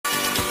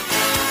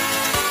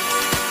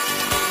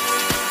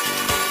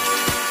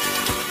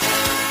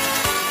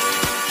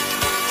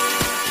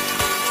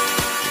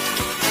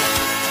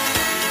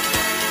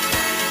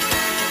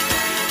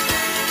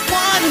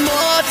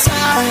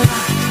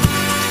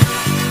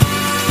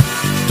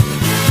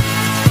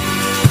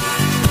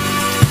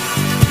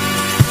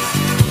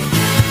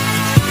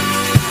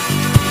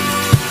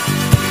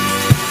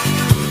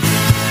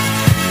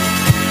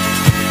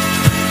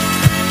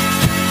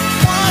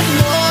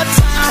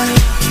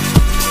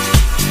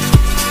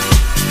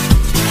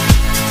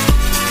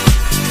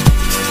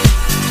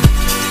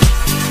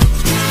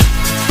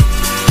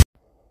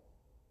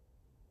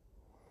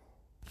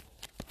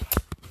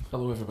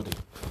Hello everybody.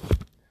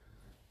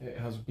 It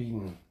has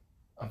been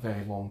a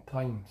very long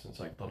time since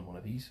I've done one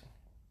of these.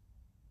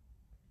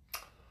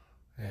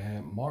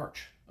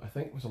 March, I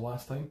think, was the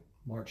last time.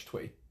 March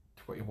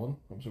 2021,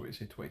 I was about to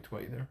say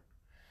 2020 there.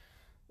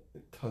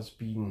 It has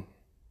been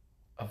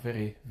a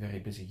very, very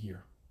busy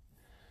year.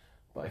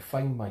 But I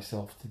find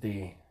myself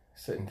today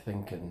sitting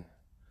thinking,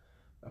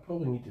 I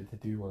probably needed to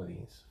do one of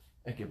these.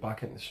 I get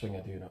back into the swing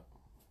of doing it.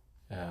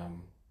 I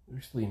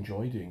used to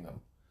enjoy doing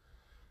them.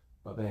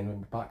 But then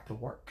went back to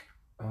work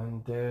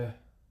and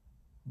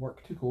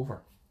work took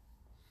over.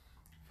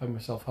 Found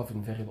myself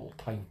having very little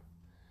time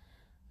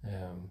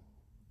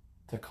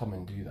to come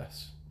and do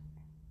this.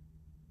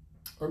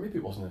 Or maybe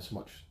it wasn't as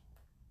much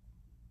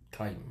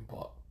time,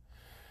 but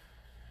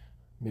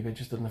maybe I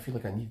just didn't feel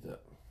like I needed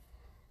it.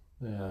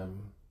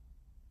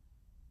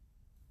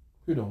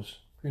 Who knows?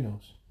 Who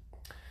knows?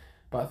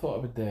 But I thought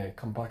I would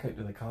come back out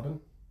to the cabin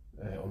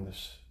on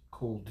this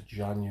cold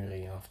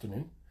January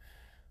afternoon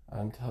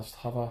and just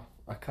have a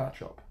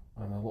catch up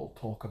and a little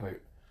talk about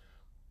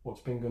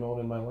what's been going on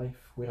in my life,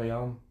 where I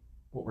am,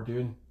 what we're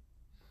doing,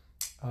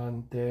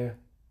 and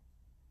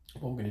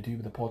what I'm going to do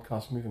with the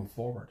podcast moving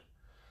forward.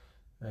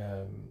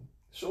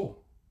 So,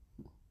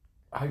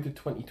 how did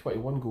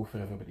 2021 go for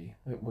everybody?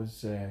 It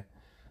was a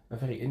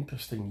very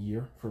interesting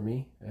year for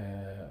me.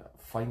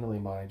 Finally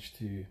managed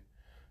to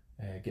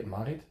get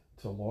married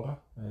to Laura.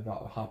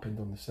 That happened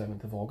on the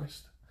 7th of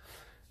August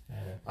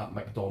at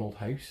McDonald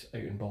House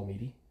out in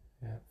Balmeedy.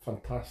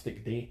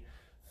 Fantastic day.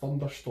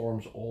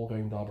 Thunderstorms all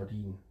around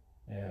Aberdeen.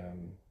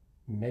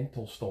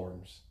 Mental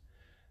storms.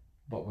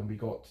 But when we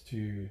got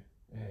to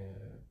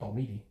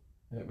Balmeedy,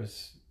 it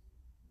was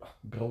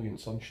brilliant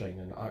sunshine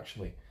and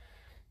actually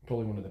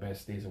probably one of the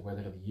best days of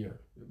weather of the year.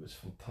 It was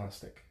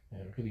fantastic.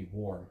 Really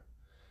warm.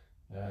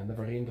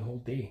 Never rained the whole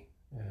day.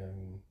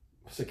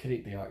 It was a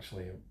great day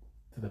actually,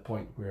 to the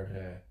point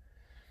where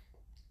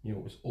you know,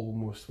 it was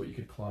almost what you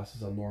could class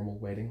as a normal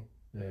wedding.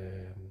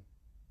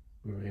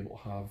 We were able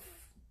to have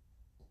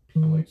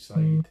people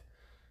outside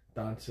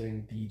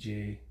dancing,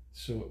 DJ,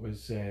 so it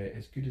was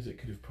as good as it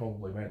could have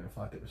probably went. In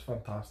fact, it was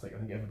fantastic. I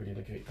think everybody had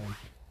a great time.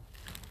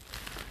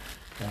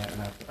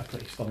 And a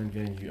pretty stunning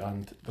venue,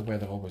 and the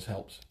weather always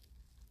helps.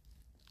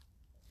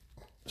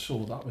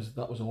 So that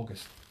was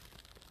August.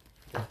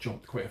 I've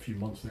jumped quite a few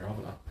months there,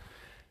 haven't I?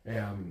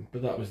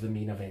 But that was the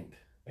main event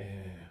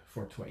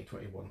for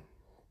 2021.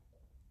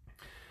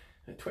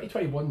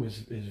 2021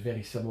 is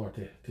very similar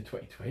to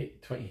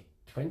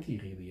 2020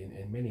 really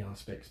in many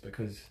aspects,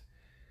 because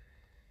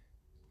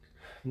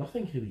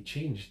nothing really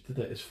changed, did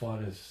it, as far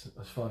as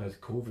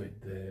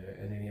COVID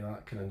and any of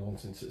that kind of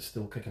nonsense that's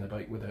still kicking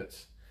about, whether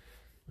it's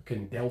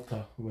fucking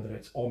Delta, whether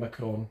it's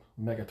Omicron,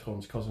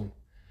 Megatron's cousin.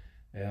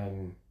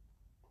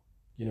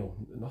 You know,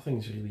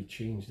 nothing's really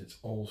changed. It's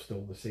all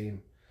still the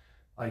same.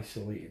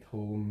 Isolated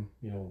home,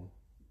 you know,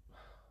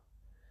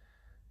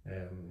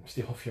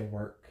 stay off your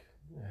work,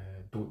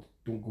 don't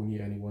go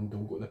near anyone,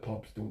 don't go to the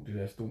pubs, don't do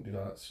this, don't do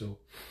that. So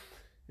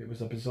it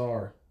was a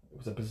bizarre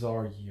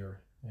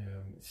year.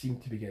 It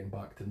seemed to be getting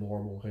back to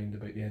normal around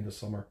about the end of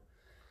summer,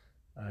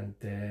 and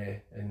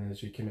then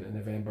as we came into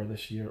November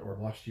this year, or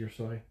last year,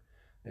 sorry,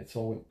 it's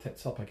all went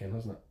tits up again,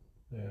 hasn't it?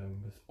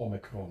 With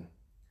Omicron.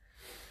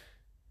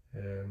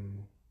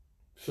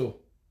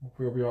 So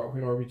where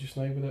are we just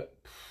now with it?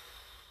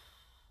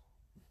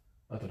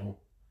 I don't know.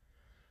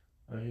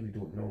 I really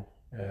don't know.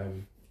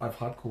 I've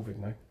had COVID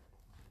now,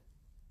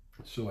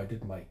 so I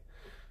did my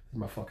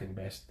fucking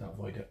best to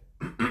avoid it.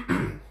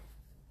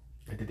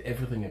 I did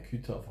everything I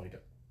could to avoid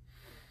it.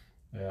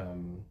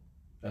 And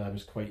I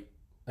was quite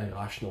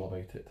irrational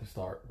about it to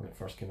start when it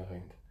first came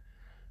around.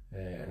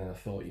 And then I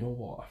thought, you know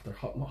what, after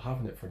not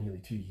having it for nearly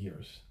 2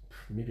 years,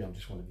 maybe I'm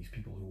just one of these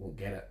people who won't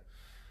get it.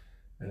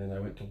 And then I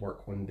went to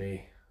work one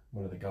day,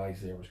 one of the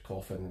guys there was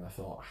coughing, and I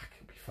thought, I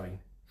could be fine.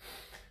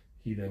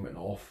 He then went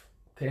off,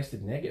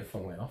 tested negative,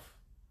 funnily enough.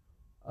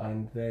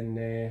 And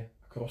then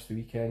across the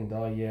weekend,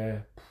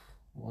 I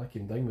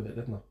came down with it,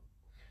 didn't I?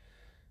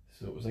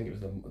 So I think it was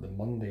the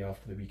Monday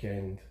after the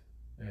weekend.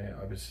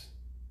 I was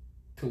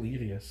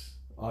delirious,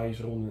 eyes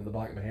rolling in the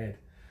back of my head.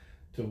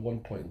 To one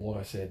point,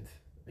 Laura said,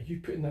 "Are you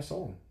putting this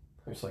on?"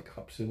 I was like,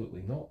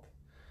 "Absolutely not."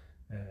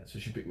 So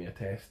she booked me a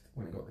test.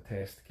 Went and got the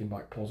test, came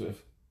back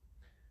positive.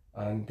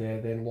 And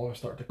then Laura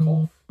started to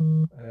cough,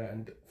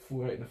 and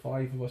 4 out of the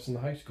 5 of us in the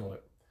house got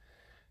it.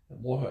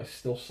 Laura is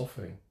still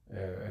suffering,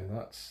 and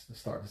that's the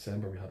start of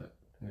December we had it,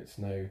 and it's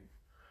now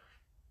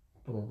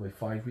probably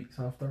 5 weeks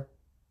after,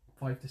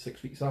 5 to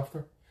 6 weeks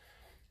after.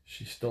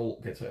 She still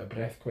gets out of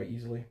breath quite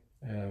easily,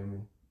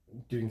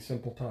 doing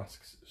simple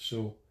tasks.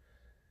 So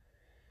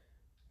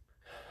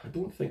I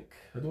don't think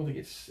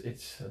it's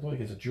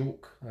a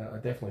joke. I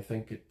definitely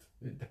think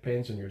it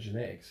depends on your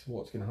genetics,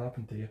 what's going to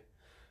happen to you.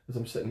 As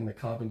I'm sitting in the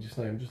cabin just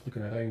now, I'm just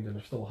looking around and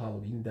there's still a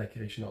Halloween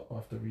decoration up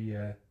after we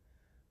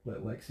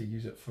let Lexi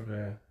use it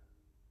for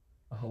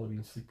a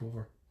Halloween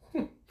sleepover.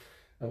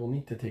 I will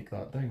need to take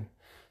that down.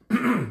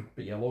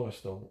 But yeah, Laura's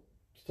still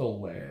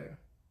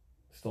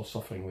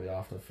suffering with the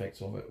after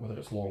effects of it, whether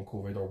it's long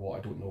COVID or what,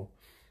 I don't know.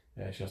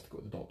 She has to go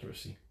to the doctor to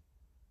see.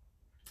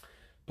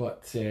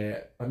 But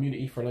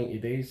immunity for 90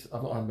 days.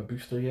 I've not had my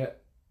booster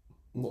yet.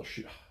 I'm not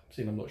sure. I'm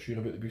saying I'm not sure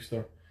about the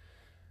booster.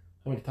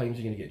 How many times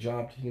are you going to get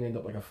jabbed? You're going to end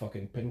up like a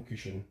fucking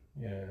pincushion.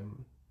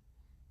 Two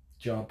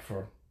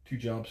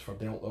jabs for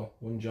Delta,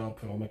 one jab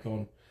for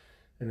Omicron.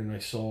 And then I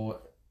saw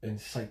in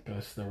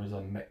Cyprus there was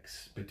a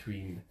mix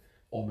between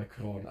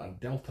Omicron and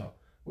Delta,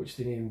 which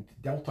they named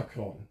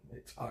Deltacron.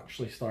 It's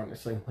actually starting to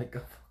sound like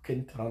a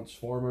fucking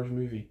Transformers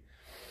movie.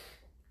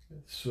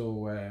 So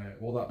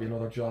will that be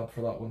another jab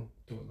for that one?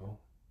 Don't know.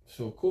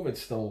 So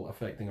COVID's still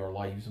affecting our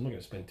lives. I'm not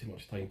going to spend too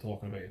much time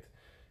talking about it.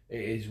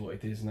 It is what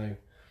it is now.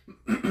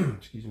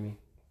 Excuse me.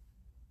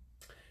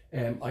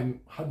 I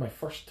had my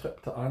first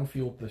trip to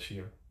Anfield this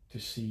year to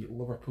see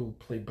Liverpool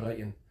play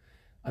Brighton,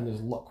 and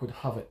as luck would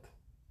have it,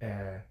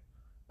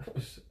 it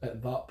was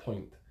at that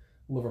point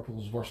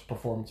Liverpool's worst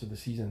performance of the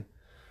season.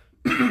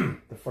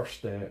 The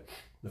first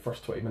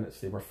 20 minutes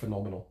they were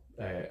phenomenal,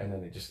 and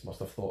then they just must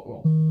have thought,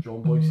 well,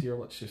 John Boy's here,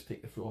 let's just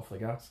take the foot off the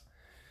gas.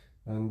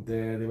 And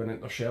they went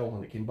into their shell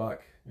and it came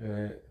back.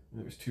 It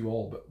was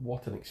 2-2, but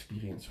what an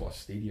experience, what a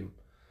stadium.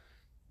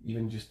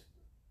 Even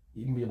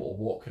be able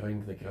to walk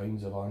around the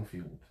grounds of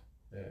Anfield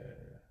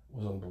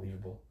was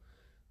unbelievable.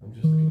 I'm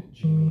just looking at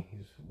Jamie,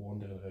 he's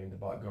wandering around the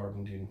back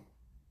garden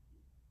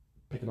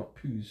picking up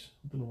poos.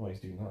 I don't know why he's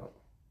doing that.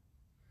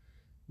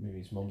 Maybe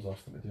his mum's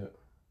asked him to do it.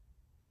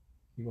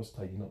 He was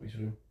tidying up his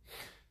room.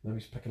 Now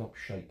he's picking up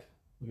shite.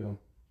 Look at him,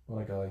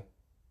 what a guy.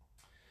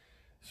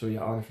 So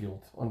yeah,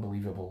 Anfield,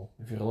 unbelievable.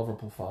 If you're a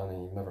Liverpool fan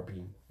and you've never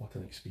been, what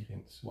an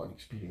experience. What an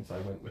experience. I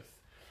went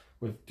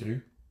with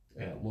Drew,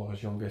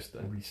 Laura's youngest,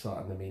 and we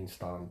sat in the main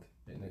stand,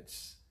 and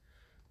it's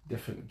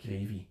different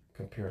gravy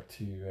compared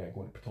to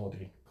going to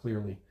Pittodrie,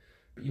 clearly.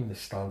 But even the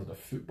standard of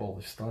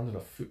football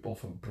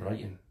from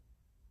Brighton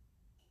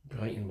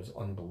was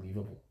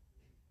unbelievable.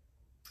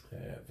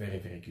 Very,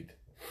 very good.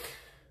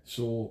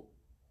 So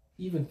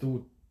even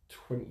though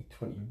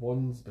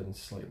 2021's been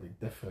slightly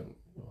different,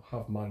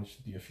 have managed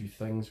to do a few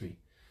things. We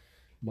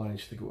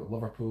managed to go to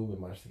Liverpool, we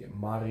managed to get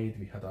married,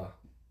 we had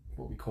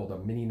what we called a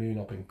mini moon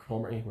up in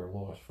Cromarty, where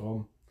Laura's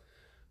from.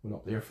 Went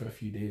up there for a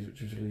few days,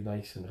 which was really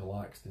nice and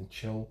relaxed and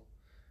chill.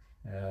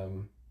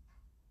 And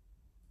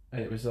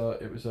it was a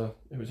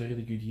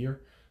really good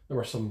year. There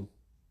were some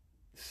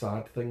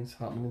sad things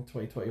happening in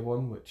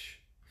 2021, which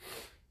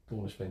I don't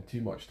want to spend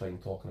too much time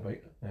talking about.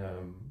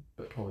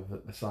 But probably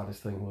the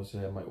saddest thing was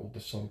my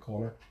oldest son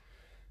Connor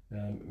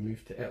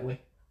moved to Italy.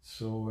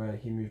 So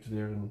he moved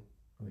there in,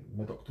 I think,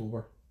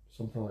 mid-October,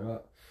 something like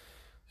that.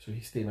 So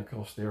he's staying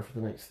across there for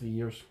the next 3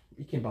 years.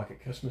 He came back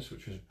at Christmas,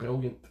 which was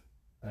brilliant,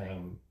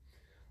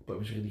 but it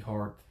was really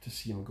hard to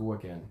see him go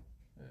again.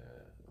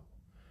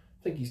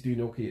 I think he's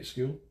doing okay at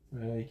school.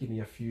 He gave me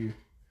a few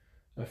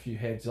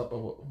heads up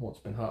of what's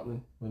been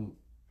happening when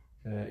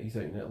he's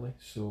out in Italy.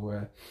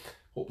 So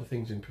hopefully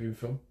things improve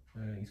for him.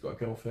 He's got a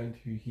girlfriend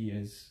who he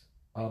is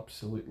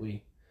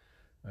absolutely,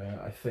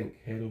 I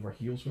think, head over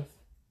heels with,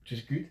 which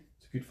is good.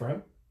 It's good for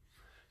him.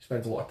 He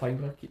spends a lot of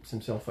time with her, keeps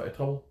himself out of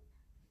trouble,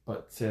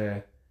 but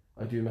I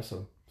do miss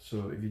him.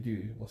 So if you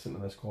do listen to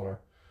this,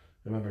 Connor,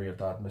 remember your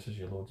dad misses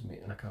you loads,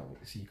 mate, and I can't wait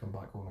to see you come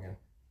back home again.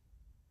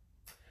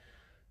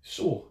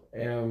 So,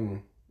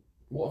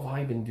 what have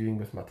I been doing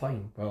with my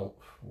time? Well,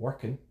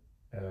 working.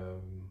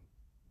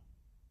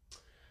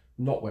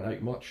 Not went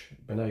out much.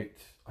 Been out,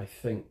 I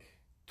think,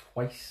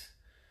 twice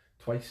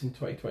in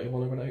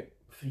 2021 I went out.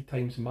 3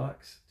 times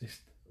max.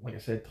 Just, like I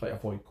said, try to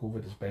avoid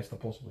COVID as best I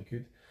possibly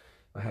could.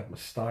 I had my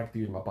stag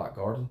do in my back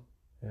garden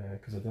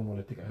because I didn't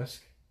want to take a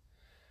risk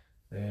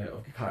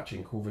of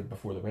catching COVID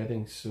before the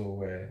wedding.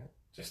 So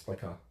just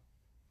a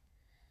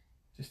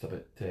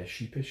bit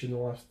sheepish in the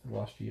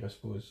last year, I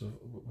suppose,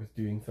 with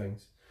doing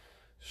things.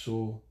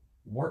 So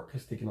work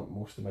has taken up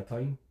most of my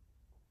time.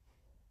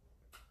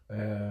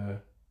 And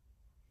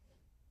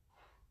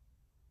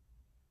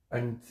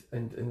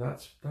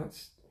that's I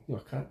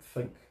can't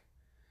think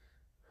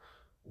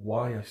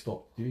why I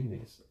stopped doing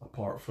these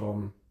apart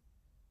from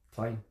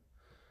time.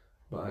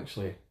 But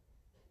actually,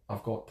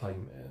 I've got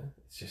time.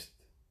 It's just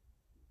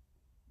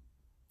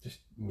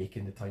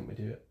making the time to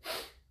do it.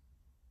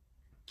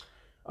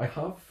 I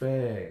have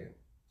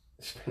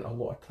spent a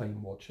lot of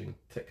time watching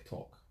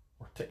TikTok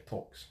or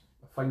TikToks.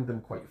 I find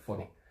them quite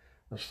funny.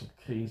 There's some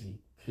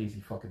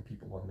crazy fucking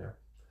people on there.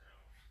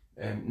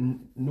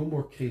 No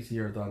more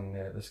crazier than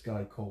this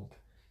guy called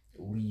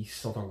Lee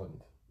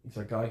Sutherland. He's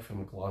a guy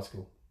from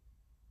Glasgow.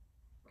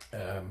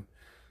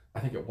 I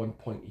think at one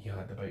point he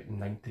had about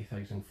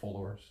 90,000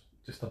 followers.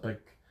 Just a big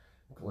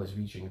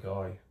Glaswegian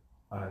guy.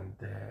 And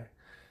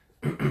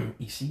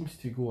he seems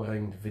to go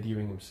around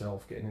videoing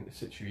himself getting into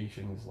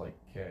situations like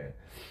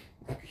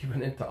he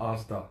went into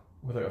Asda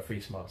without a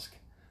face mask,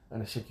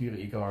 and a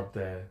security guard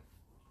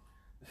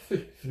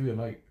threw him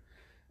out,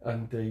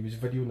 and he was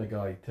videoing the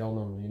guy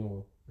telling him, you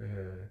know,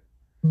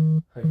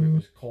 how it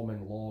was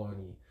common law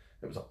and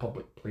it was a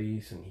public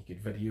place and he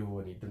could video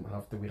and he didn't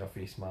have to wear a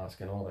face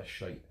mask and all this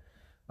shit.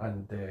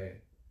 And the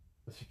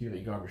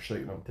security guard was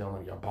shouting at him,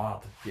 telling him, "You're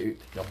bad, get out,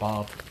 you're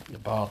bad, you're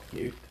bad,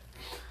 get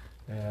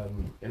out."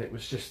 And it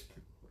was just,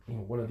 you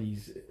know, one of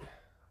these, I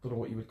don't know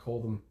what you would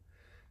call them,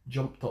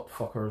 jumped up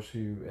fuckers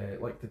who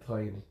like to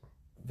try and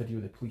video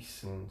the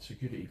police and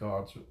security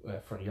guards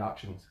for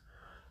reactions.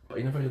 But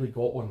he never really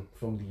got one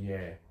from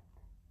the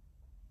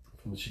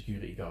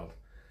security guard.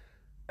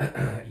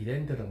 He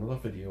then did another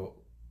video.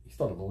 He's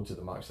done loads of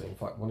them actually. In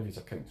fact, one of his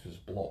accounts was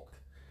blocked.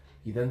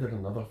 He then did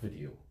another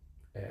video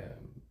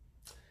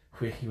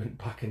where he went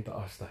back into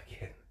Asda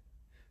again.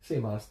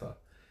 Same Asda.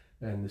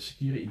 And the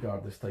security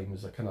guard this time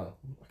was a kind of,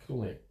 I could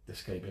only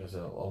describe her as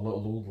a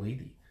little old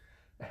lady.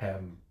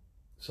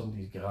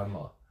 Somebody's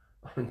grandma.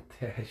 And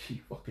she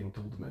fucking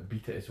told him to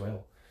beat it as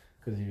well,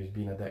 because he was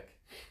being a dick.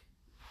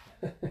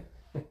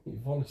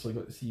 You've honestly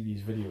got to see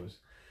these videos.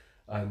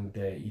 And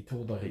he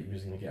told her that he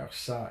was going to get her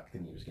sacked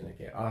and he was going to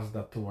get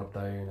Asda tore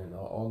down and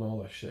all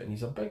this shit. And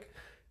he's a big,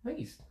 I think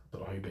he's, I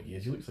don't know how big he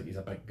is, he looks like he's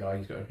a big guy.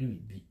 He's got a really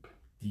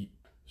deep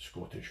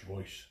Scottish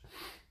voice.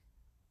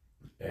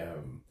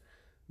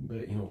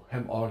 But you know,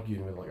 him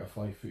arguing with like a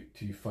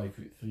 5'2",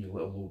 5'3"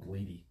 little old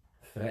lady,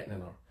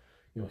 threatening her,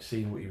 you know,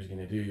 saying what he was going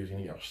to do, he was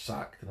going to get her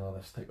sacked and all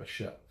this type of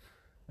shit.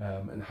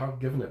 And her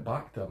giving it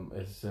back to him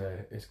is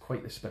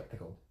quite the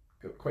spectacle,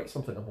 quite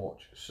something to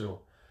watch.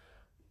 So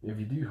if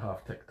you do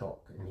have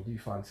TikTok and you do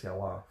fancy a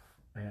laugh,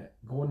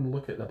 go and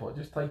look at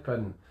just type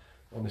in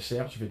on the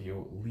search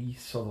video Lee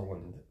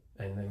Sutherland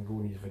and then go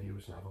in his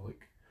videos and have a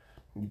look.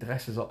 He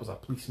dresses up as a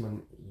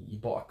policeman, he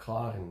bought a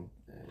car and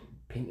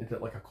painted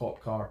it like a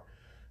cop car,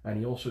 and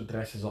he also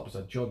dresses up as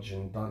a judge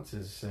and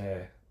dances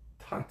in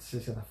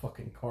a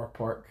fucking car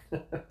park.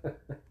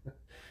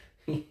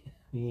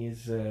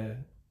 He's a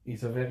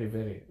very,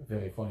 very,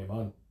 very funny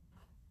man.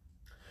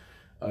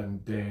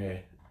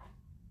 And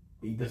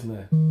he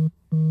doesn't,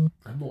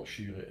 I'm not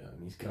sure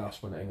his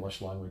grasp on the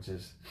English language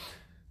is,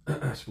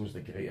 I suppose,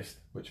 the greatest,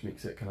 which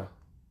makes it kind of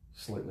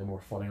slightly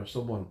more funny. Or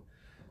someone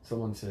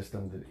says to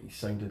him that he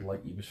sounded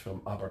like he was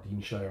from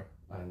Aberdeenshire,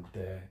 and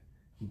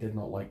he did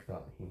not like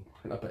that.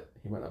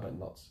 He went a bit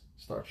nuts,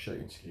 started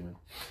shouting, screaming,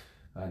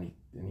 and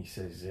he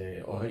says,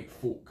 "All right,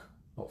 folk,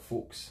 not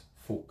folks,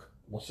 folk,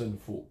 listen,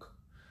 folk,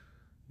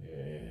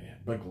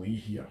 Big Lee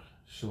here."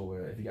 So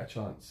if you get a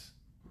chance,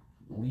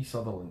 Lee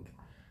Sutherland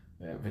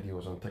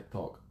videos on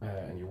TikTok,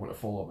 and you want to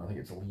follow him, I think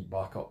it's Lee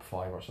Backup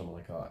 5 or something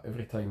like that.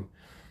 Every time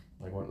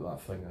I go into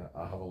that thing,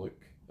 I have a look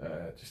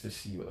just to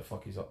see what the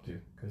fuck he's up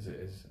to, because it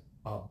is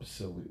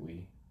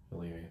absolutely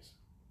hilarious.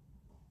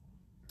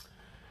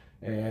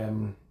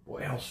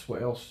 What else?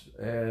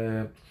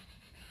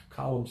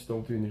 Callum's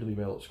still doing really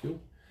well at school.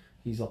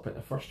 He's up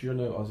into first year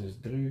now, as is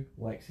Drew.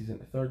 Lexi's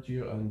into third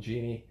year, and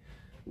Jamie,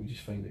 we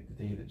just found out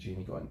today that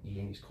Jamie got an A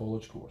in his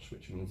college course,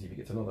 which means if he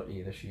gets another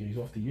A this year, he's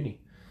off to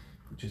uni,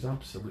 which is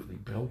absolutely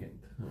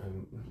brilliant.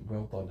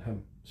 Well done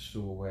him.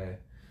 So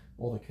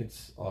all the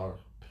kids are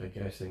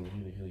progressing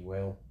really, really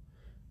well.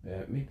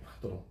 Maybe,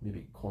 I don't know,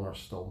 maybe Connor's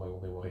still my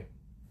only worry,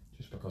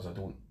 just because I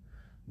don't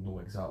know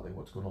exactly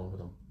what's going on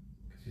with him,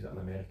 because he's at an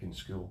American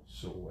school.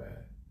 So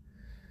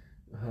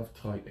I have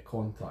tried to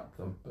contact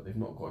them, but they've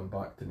not gotten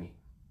back to me.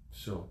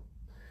 So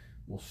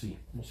we'll see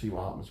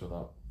what happens with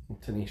that. I'm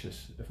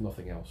tenacious, if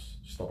nothing else,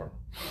 stubborn.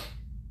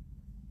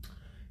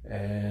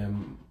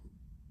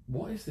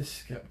 What is the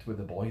script with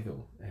the boy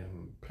though,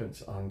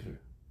 Prince Andrew?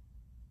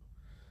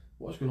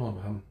 What's going on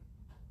with him?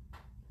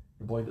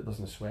 The boy that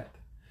doesn't sweat.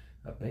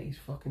 I bet he's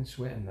fucking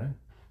sweating now.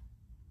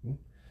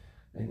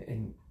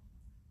 And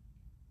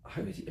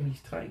how is he? I mean,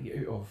 he's trying to get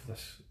out of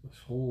this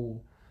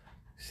whole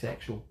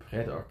sexual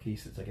predator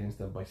case that's against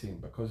him by saying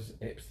because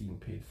Epstein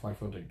paid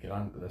 500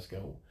 grand to this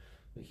girl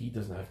that he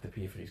doesn't have to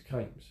pay for his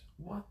crimes.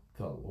 What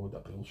a load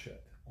of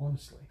bullshit,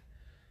 honestly.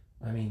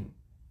 I mean,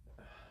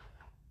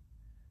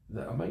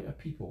 the amount of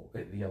people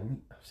at the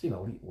elite, I've seen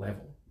elite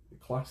level,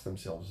 class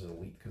themselves as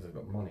elite because they've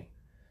got money.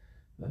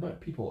 The amount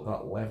of people at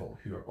that level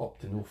who are up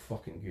to no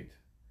fucking good,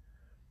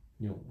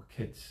 you know, with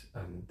kids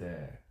and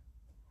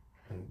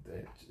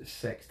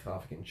sex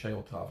trafficking,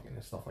 child trafficking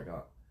and stuff like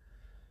that,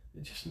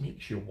 it just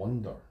makes you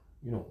wonder,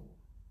 you know,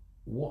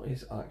 what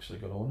is actually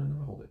going on in the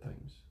world at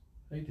times?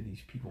 How do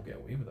these people get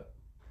away with it?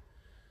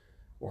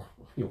 Or,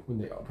 you know, when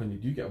they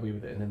do get away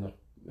with it and then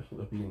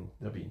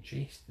they're being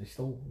chased, they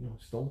still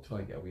try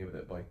and get away with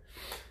it by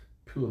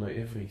pulling out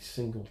every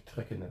single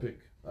trick in the book.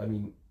 I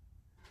mean,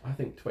 I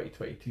think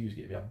 2022 is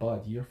going to be a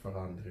bad year for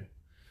Andrew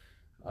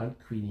and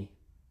Queenie.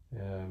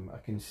 I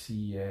can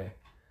see her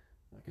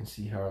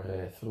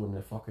throwing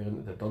the fucker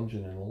into the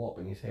dungeon and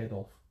lopping his head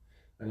off,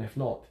 and if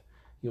not,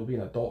 he'll be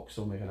in a dock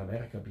somewhere in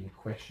America being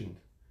questioned,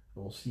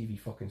 and we'll see if he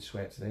fucking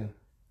sweats then.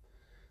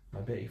 I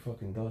bet he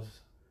fucking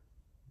does.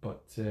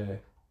 But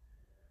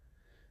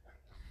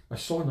I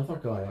saw another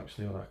guy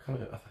actually on, I can't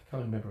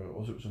remember who it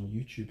was on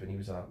YouTube, and he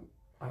was an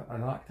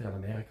actor in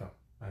America,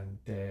 and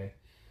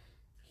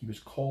he was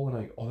calling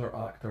out other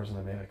actors in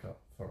America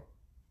for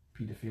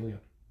paedophilia.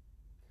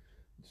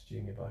 It's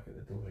Jamie back at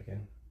the door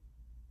again.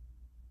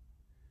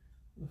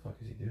 What the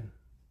fuck is he doing?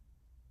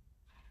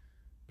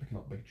 Picking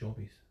up big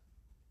jobbies.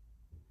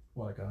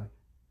 What a guy.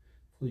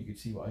 Hopefully you could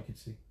see what I could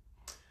see.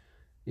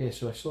 Yeah,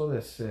 so I saw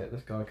this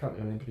this guy, I can't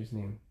remember his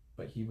name,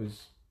 but he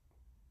was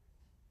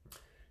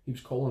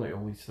calling out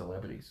all these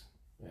celebrities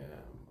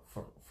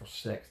for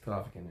sex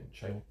trafficking and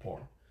child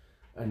porn.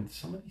 And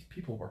some of these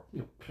people were, you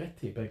know,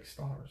 pretty big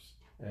stars.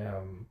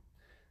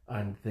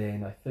 And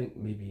then I think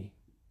maybe,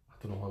 I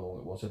don't know how long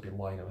it was, I'd be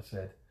lying if I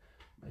said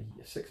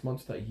 6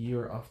 months to a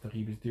year after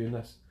he was doing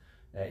this,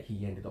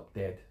 he ended up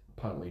dead.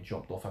 Apparently he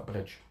jumped off a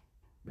bridge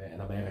in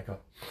America.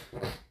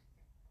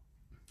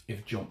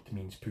 If jumped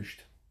means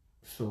pushed.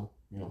 So,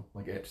 you know,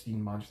 like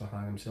Epstein managed to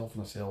hang himself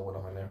in a cell when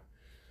I'm in there.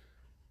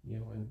 You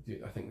know, and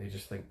I think they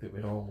just think that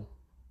we're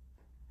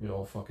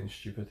all fucking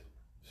stupid.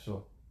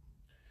 So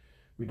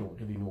we don't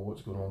really know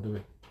what's going on, do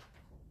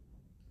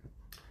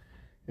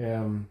we?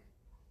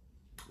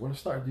 When I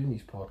started doing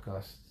these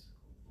podcasts,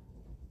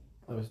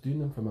 I was doing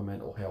them for my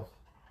mental health,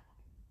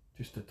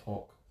 just to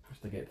talk,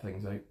 just to get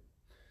things out.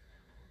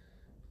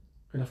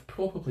 And I've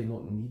probably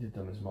not needed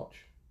them as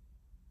much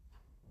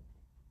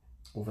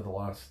over the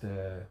last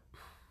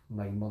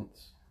 9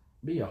 months.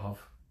 Maybe I have,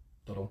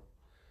 don't know.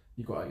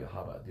 You got out of the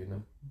habit of doing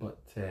them,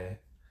 but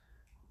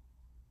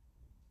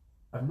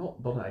I've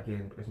not done it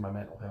again because my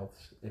mental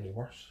health's any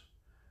worse.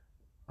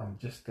 I'm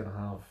just gonna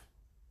have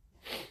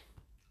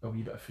a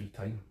wee bit of free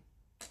time,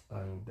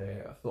 and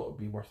I thought it'd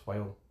be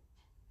worthwhile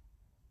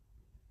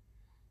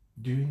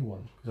doing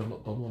one because I've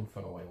not done one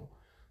for a while.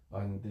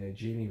 And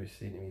Jamie was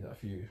saying to me that a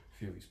few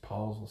of his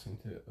pals listen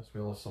to it, as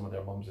well as some of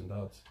their mums and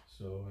dads.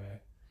 So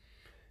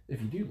if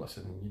you do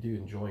listen and you do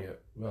enjoy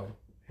it, well,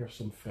 here's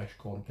some fresh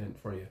content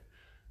for you.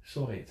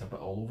 Sorry it's a bit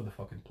all over the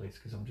fucking place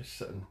because I'm just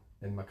sitting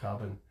in my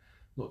cabin,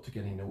 not took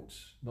any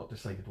notes, not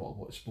decided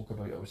what I spoke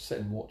about. I was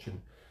sitting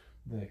watching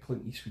the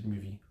Clint Eastwood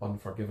movie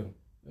Unforgiven,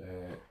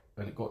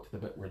 and it got to the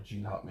bit where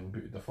Gene Hackman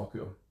booted the fuck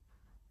out of him,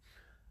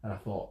 and I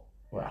thought,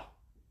 well,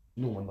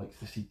 no one likes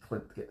to see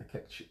Clint get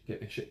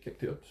the shit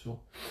kicked out of him,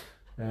 so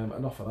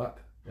enough of that.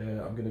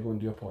 I'm going to go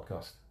and do a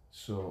podcast.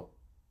 So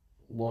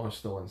Laura's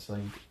still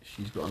inside.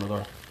 She's got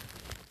another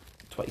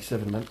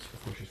 27 minutes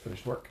before she's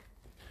finished work,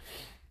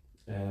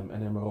 and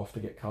then we're off to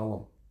get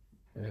Callum.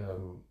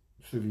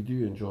 So if you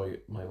do enjoy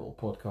my little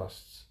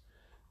podcasts,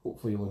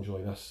 hopefully you'll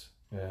enjoy this.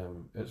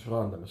 It's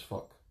random as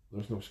fuck.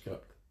 There's no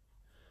script.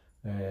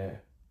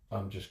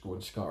 I'm just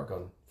going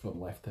scattergun from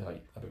left to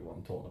right about what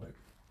I'm talking about.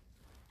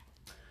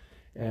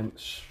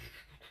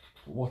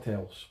 What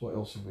else? What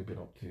else have we been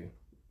up to?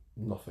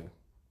 Nothing.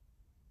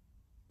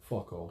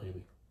 Fuck all,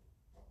 really.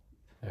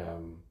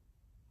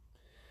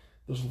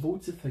 There's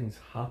loads of things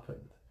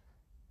happened,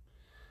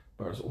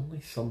 but there's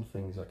only some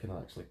things I can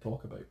actually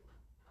talk about.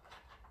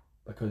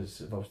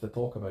 Because if I was to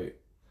talk about, if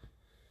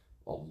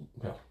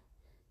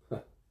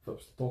I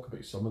was to talk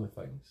about some of the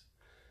things,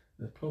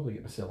 I'd probably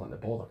get myself into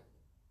bother.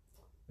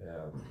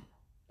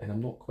 And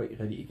I'm not quite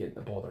ready to get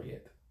into bother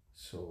yet.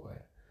 So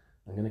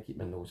I'm going to keep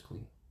my nose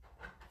clean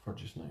for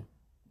just now.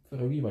 For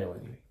a wee while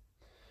anyway.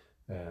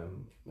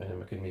 And then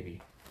we can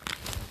maybe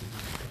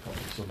pick up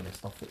some of the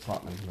stuff that's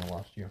happening in the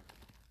last year.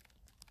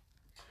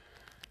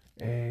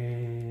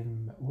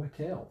 What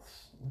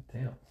else?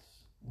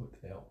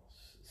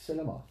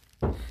 Cinema.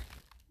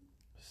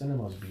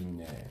 Cinema's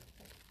been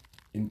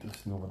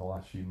interesting over the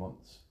last few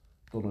months.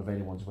 Don't know if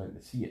anyone's went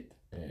to see it.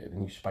 The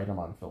new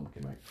Spider-Man film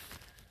came out,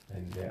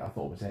 and I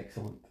thought it was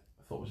excellent.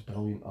 I thought it was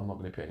brilliant. I'm not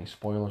going to put any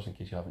spoilers in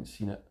case you haven't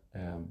seen it,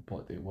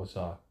 but it was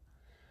a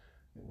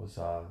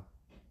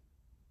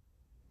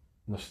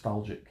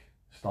nostalgic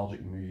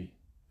movie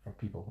for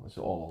people. That's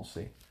all I'll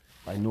say.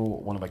 I know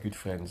one of my good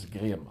friends,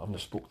 Graham, I haven't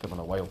spoken to him in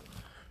a while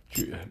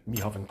due to me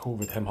having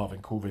COVID, him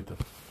having COVID,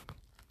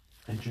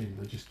 and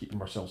generally just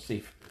keeping ourselves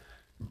safe.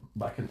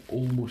 But I can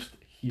almost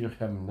hear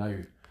him now.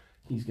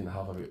 He's going to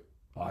have about,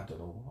 I don't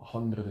know,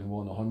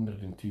 101,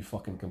 102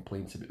 fucking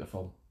complaints about the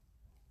film.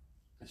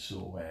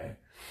 So,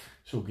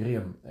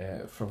 Graham,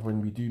 for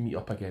when we do meet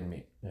up again,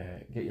 mate,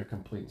 get your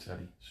complaints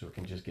ready so we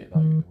can just get that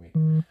out of the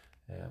way.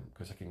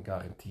 Because I can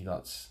guarantee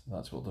that's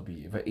what it'll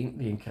be. If it ain't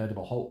The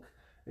Incredible Hulk,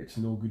 it's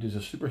no good as a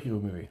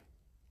superhero movie.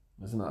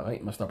 Isn't that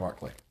right, Mr.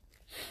 Barclay?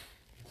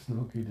 It's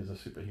no good as a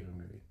superhero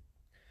movie.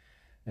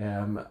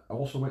 I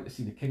also went to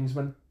see The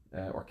Kingsman,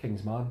 or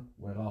Kingsman,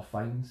 with Ralph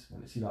Fiennes.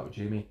 Went to see that with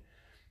Jamie.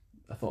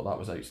 I thought that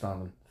was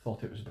outstanding.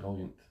 Thought it was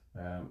brilliant.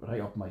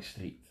 Right up my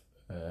street.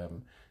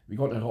 We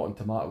got to Rotten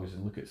Tomatoes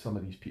and look at some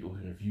of these people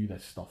who review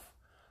this stuff.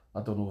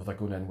 I don't know if they're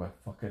going in with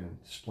fucking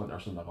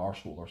splinters in their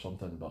arsehole or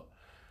something, but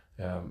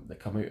they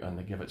come out and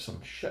they give it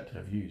some shit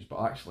reviews.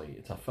 But actually,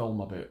 it's a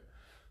film about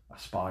a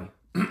spy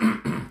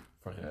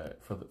for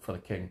the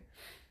king,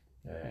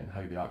 and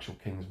how the actual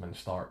Kingsmen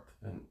start,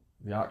 and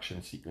the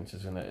action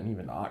sequences in it, and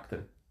even the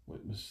acting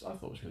I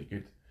thought was really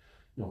good.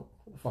 You know,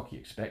 what the fuck are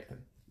you expecting?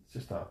 It's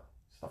just a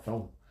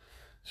film.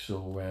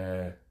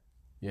 So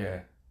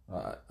yeah,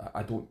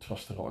 I don't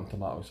trust the Rotten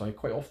Tomatoes. I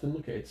quite often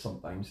look at it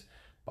sometimes,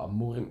 but I'm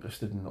more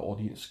interested in the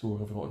audience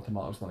score of Rotten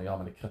Tomatoes than I am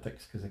in the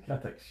critics, because the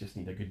critics just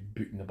need a good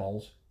boot in the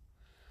balls.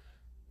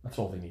 That's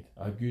all they need.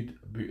 A good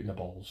boot in the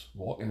balls,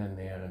 walking in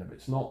there, and if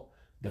it's not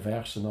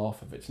diverse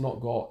enough, if it's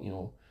not got,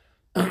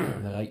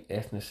 the right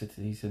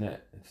ethnicities in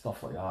it and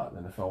stuff like that,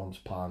 then the film's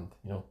panned.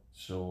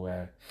 So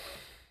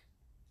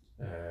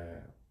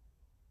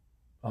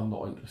I'm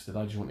not interested.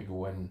 I just want to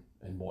go in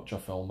and watch a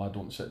film. I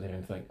don't sit there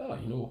and think,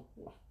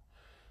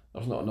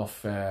 there's not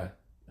enough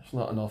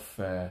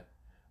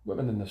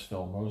women in this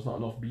film, or there's not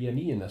enough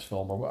BME in this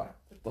film, or what.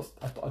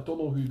 I don't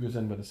know who goes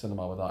in with the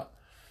cinema with that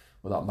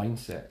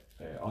mindset.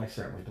 I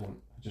certainly don't.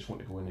 I just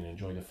want to go in and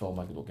enjoy the film.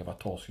 I don't give a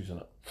toss who's in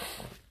it.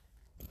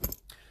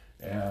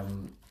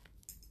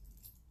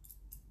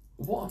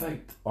 What about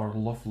our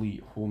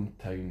lovely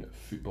hometown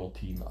football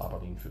team,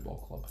 Aberdeen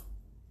Football Club?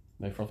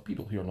 Now, for the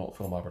people who are not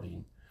from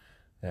Aberdeen,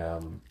 I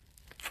don't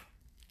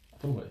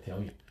know what to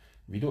tell you.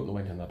 If you don't know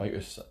anything about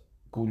us,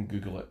 go and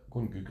Google it.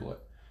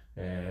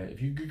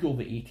 If you Google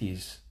the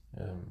 80s,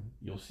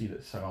 you'll see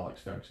that Sir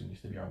Alex Ferguson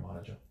used to be our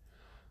manager.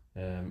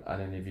 And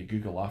then if you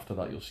Google after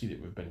that, you'll see that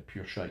we've been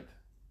pure shite.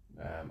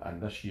 And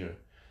this year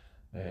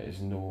is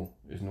no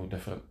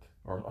different.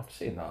 Or I'm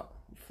saying that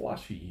the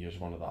last few years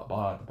weren't that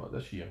bad, but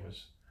this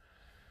year's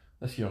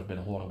been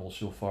horrible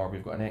so far.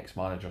 We've got an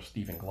ex-manager,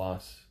 Stephen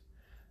Glass,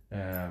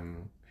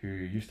 who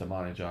used to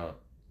manage a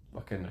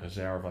fucking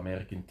reserve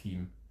American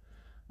team.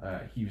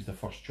 He was the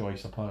first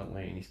choice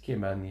apparently, and he's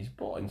came in, he's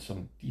brought in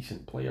some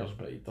decent players,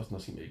 but he doesn't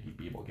seem to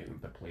be able to get them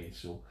to play.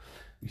 So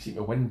we seem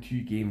to win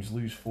 2 games,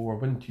 lose 4,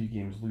 win 2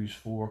 games, lose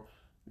 4.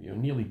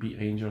 Nearly beat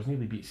Rangers,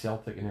 nearly beat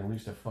Celtic, and then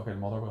lose to fucking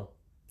Motherwell,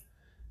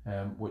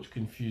 which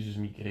confuses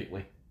me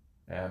greatly.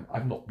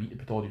 I've not beaten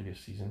Pittodrie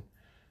this season.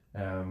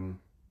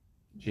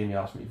 Jamie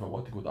asked me if I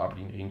wanted to go to the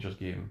Aberdeen Rangers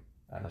game,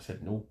 and I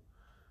said no.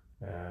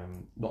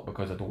 Not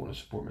because I don't want to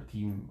support my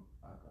team.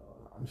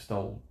 I'm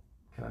still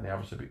kind of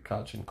nervous about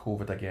catching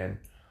COVID again,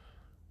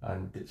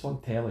 and it's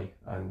on telly,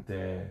 and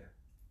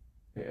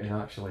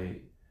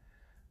actually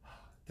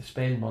to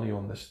spend money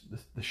on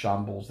the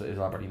shambles that is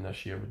Aberdeen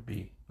this year would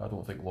be, I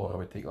don't think Laura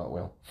would take that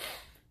well.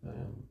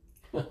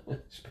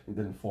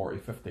 Spending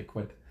 40-50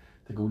 quid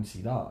to go and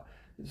see that.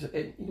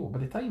 By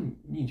the time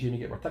me and Jamie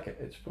get our ticket,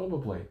 it's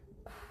probably,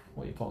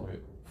 what are you talking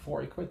about,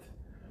 40 quid?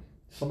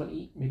 Something to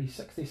eat, maybe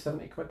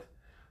 60-70 quid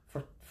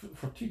for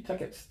 2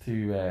 tickets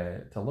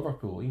to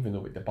Liverpool. Even though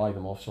we had to buy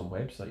them off some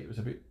website, it was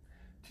about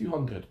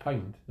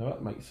 £200. Now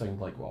that might sound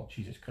like, well,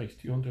 Jesus Christ,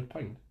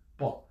 £200,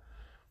 but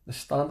the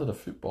standard of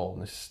football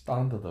and the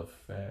standard of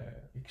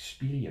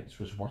experience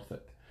was worth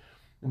it.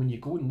 And when you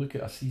go and look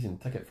at a season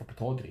ticket for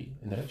Pittodrie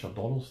in the Richard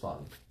Donald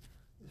stand,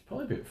 it's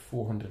probably about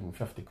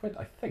 450 quid,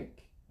 I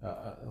think.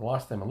 The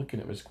last time I looked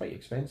at it, was quite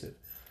expensive.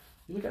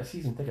 You look at a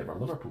season ticket for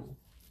Liverpool,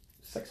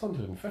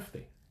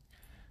 650.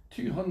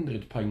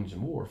 £200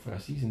 more for a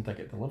season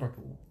ticket to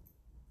Liverpool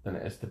than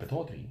it is to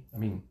Pittodrie. I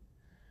mean,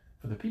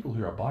 for the people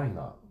who are buying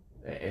that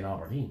in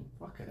Aberdeen,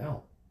 fucking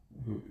hell,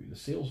 the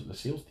sales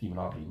team in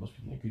Aberdeen must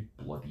be doing a good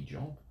bloody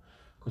job.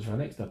 Because for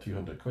an extra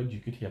 200 quid, you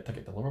could get a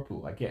ticket to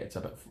Liverpool. I get it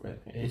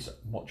is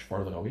much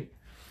further away,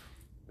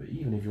 but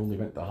even if you only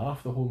went to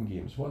half the home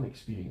games, what an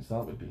experience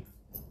that would be.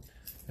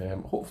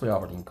 Hopefully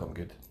Aberdeen come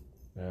good.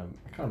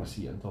 I can't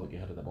see it until they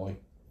get rid of the boy,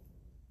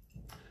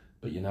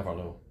 but you never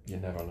know.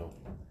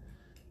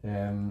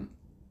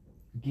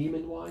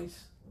 Gaming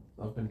wise,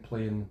 I've been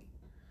played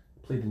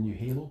the new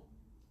Halo.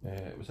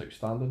 It was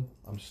outstanding.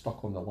 I'm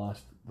stuck on the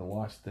last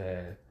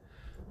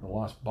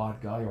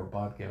bad guy or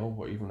bad girl,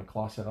 whatever you want to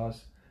class it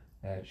as.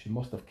 She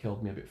must have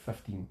killed me about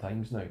 15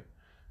 times now,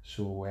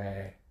 so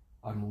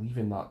I'm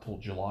leaving that till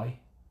July.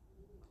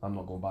 I'm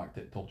not going back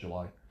to it till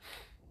July,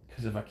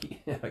 because if I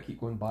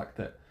keep going back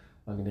to it,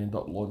 I'm going to end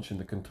up launching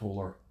the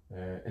controller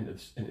into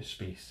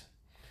space.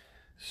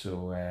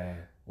 So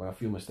when I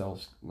feel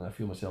myself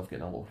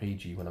getting a little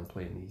ragey when I'm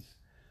playing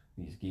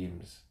these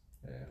games,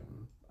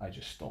 I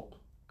just stop,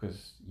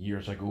 because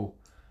years ago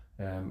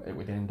it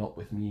would end up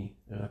with me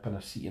ripping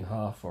a seat in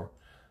half, or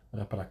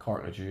ripping a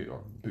cartridge out,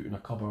 or booting a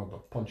cupboard,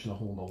 or punching a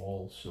hole in the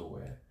wall.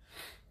 So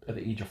at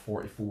the age of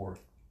 44,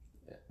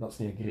 that's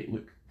not a great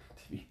look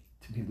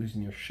to be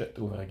losing your shit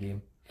over a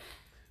game.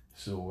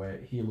 So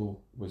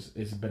Halo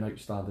has been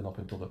outstanding up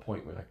until the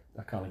point where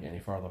I can't get any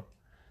further.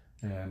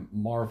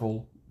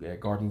 Marvel,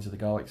 Guardians of the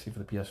Galaxy for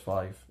the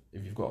PS5.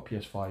 If you've got a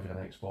PS5 and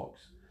an Xbox,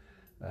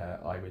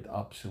 I would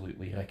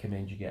absolutely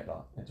recommend you get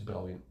that. It's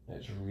brilliant.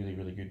 It's really,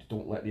 really good.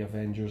 Don't let the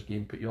Avengers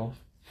game put you off.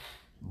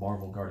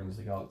 Marvel Guardians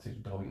of the Galaxy is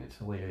brilliant. It's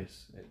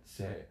hilarious.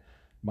 It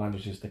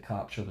manages to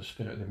capture the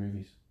spirit of the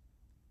movies.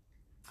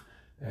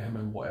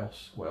 And what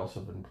else? What else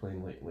have I been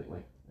playing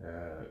lately?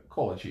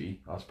 Call of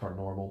Duty, as per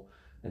normal.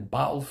 And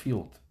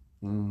Battlefield.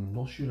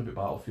 Not sure about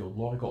Battlefield.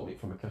 Laura got me it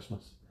for my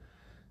Christmas.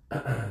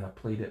 And I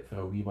played it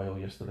for a wee while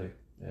yesterday.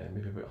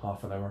 Maybe about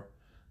half an hour.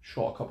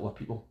 Shot a couple of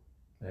people.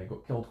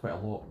 Got killed quite a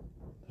lot.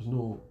 There's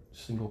no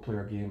single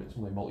player game. It's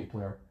only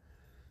multiplayer.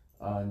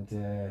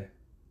 And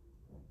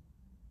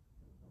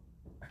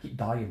I keep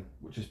dying,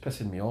 which is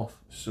pissing me off.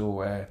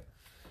 So I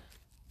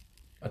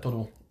don't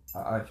know.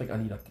 I think I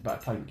need a bit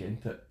of time to get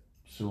into it.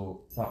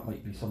 So that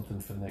might be something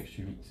for the next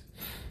few weeks.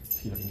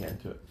 See if I can get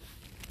into it.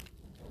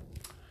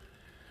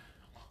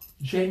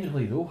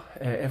 Generally though,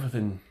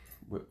 everything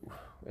with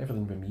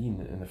me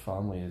in the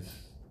family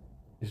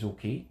is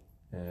okay.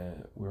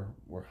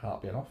 We're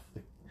happy enough.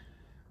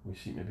 We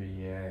seem to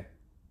be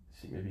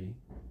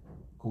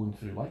going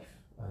through life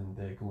and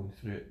going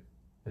through it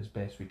as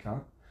best we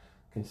can,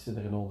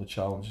 considering all the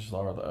challenges that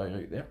are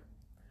out there.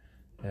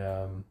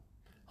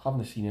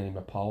 Haven't seen any of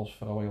my pals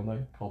for a while now,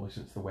 probably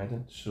since the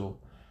wedding. So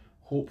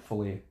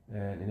hopefully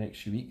in the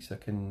next few weeks I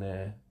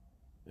can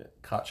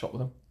catch up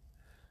with them.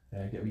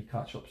 Get a wee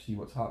catch up, see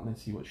what's happening,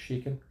 see what's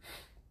shaking.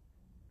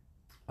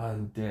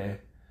 And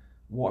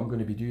what I'm going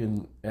to be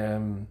doing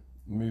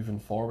moving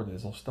forward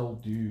is I'll still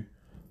do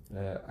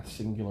a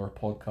singular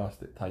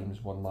podcast at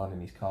times, one man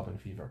and his cabin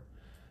fever.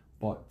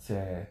 But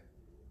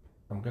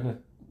I'm going to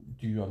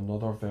do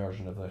another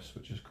version of this,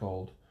 which is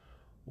called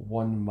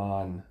One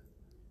Man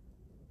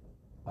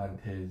and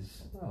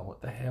His... Oh,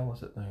 what the hell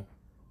is it now?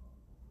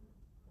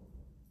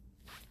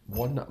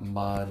 One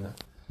Man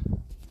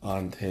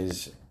and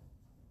His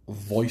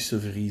Voice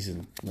of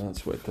Reason.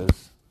 That's what it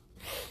is.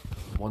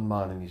 One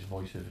Man and His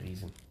Voice of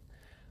Reason.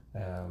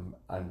 And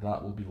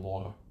that will be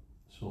Laura.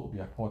 So it'll be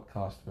a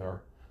podcast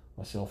where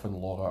myself and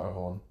Laura are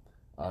on,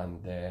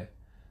 and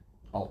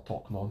I'll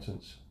talk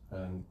nonsense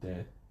and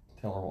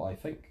tell her what I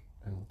think,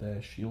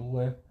 and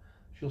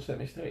she'll set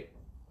me straight.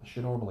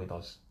 She normally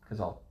does, because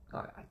I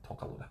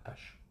talk a load of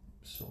pish.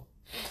 So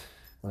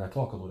when I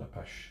talk a load of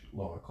pish,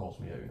 Laura calls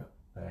me out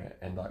on it,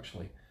 and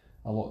actually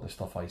a lot of the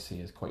stuff I say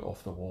is quite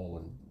off the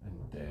wall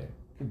and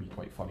can be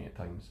quite funny at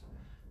times.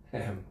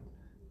 And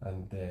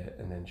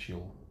then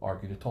she'll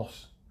argue the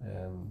toss,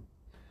 and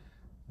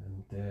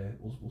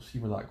we'll see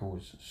where that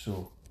goes.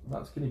 So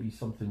that's going to be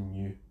something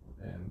new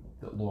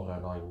that Laura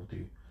and I will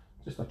do.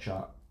 Just a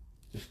chat,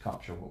 just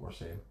capture what we're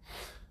saying,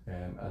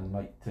 and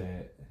might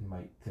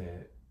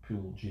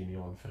pull Jamie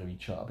on for a wee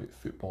chat about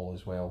football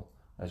as well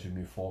as we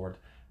move forward.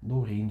 No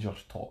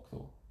Rangers talk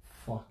though.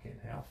 Fucking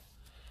hell,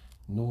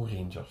 no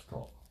Rangers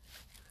talk,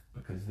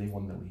 because they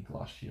won the league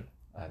last year,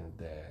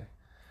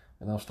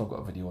 and I've still got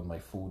a video on my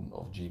phone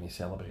of Jamie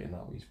celebrating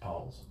that with his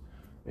pals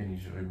in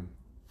his room,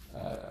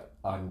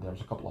 and there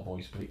was a couple of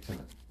voice breaks in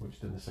it which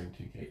didn't sound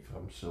too great for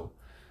him. So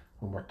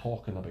when we're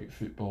talking about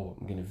football,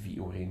 I'm going to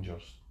veto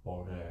Rangers,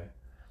 or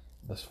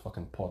this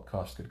fucking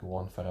podcast could go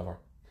on forever.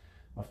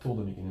 I've told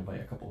him he can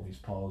invite a couple of his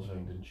pals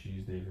around on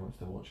Tuesday if he wants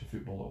to watch the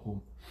football at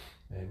home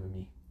with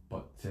me,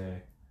 but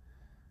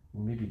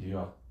we'll maybe do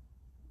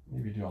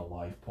a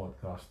live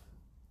podcast,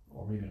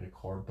 or maybe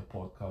record the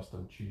podcast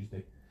on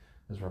Tuesday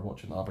as we're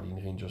watching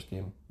Aberdeen Rangers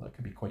game. That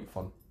could be quite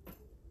fun.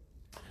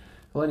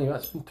 Well, anyway,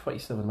 that's been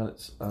 27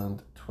 minutes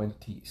and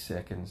 20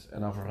 seconds,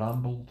 and I've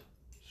rambled,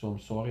 so I'm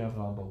sorry I've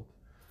rambled.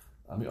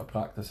 I'm out of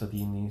practice of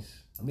doing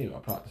these. I'm not out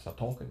of practice of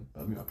talking,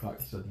 but I'm out of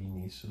practice of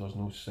doing these, so there's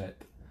no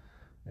set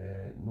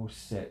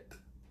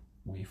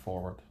way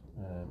forward.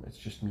 It's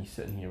just me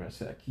sitting here with a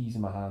set of keys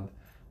in my hand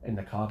in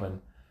the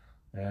cabin,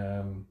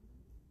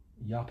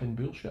 yapping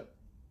bullshit.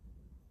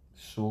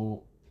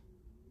 So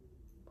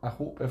I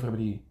hope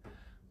everybody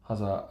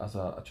has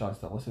a chance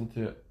to listen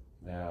to it.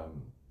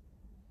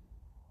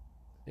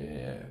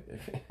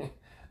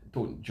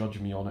 Don't judge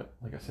me on it,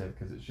 like I said,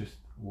 because it's just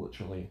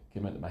literally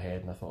came into my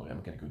head and I thought,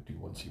 I'm going to go do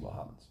one, see what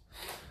happens.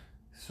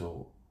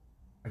 So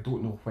I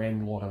don't know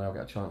when Laura and I'll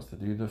get a chance to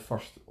do the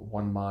first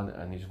One Man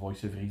and His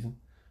Voice of Reason.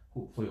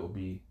 Hopefully it'll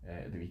be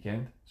the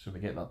weekend, so if we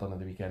get that done on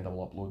the weekend, I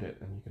will upload it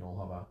and you can all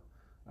have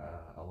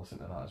a listen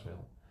to that as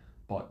well.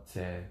 But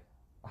I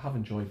have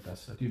enjoyed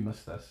this. I do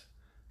miss this.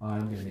 I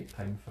am going to make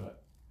time for it,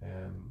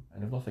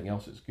 and if nothing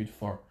else, it's good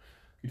for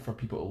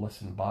people to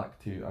listen back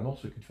to, and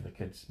also good for the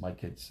kids, my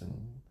kids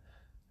and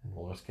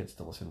Laura's kids,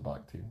 to listen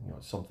back to. You know,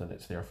 it's something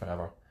that's there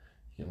forever.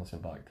 You can listen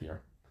back to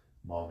your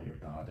mum or your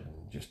dad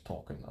and just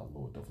talking a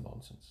load of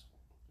nonsense.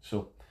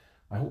 So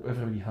I hope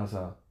everybody has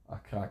a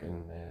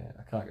cracking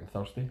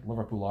Thursday.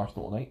 Liverpool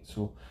Arsenal tonight,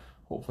 so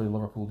hopefully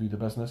Liverpool do the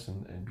business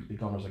and beat the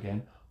Gunners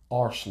again.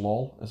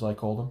 Arsenal, as I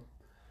call them.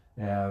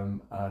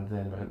 And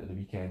then we're into the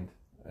weekend,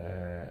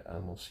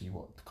 and we'll see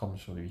what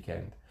comes for the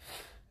weekend.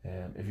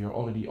 If you're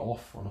already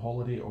off on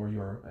holiday or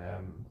you're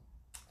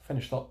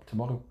finished up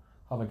tomorrow,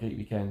 have a great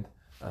weekend,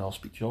 and I'll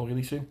speak to you all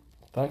really soon.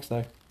 Thanks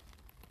now.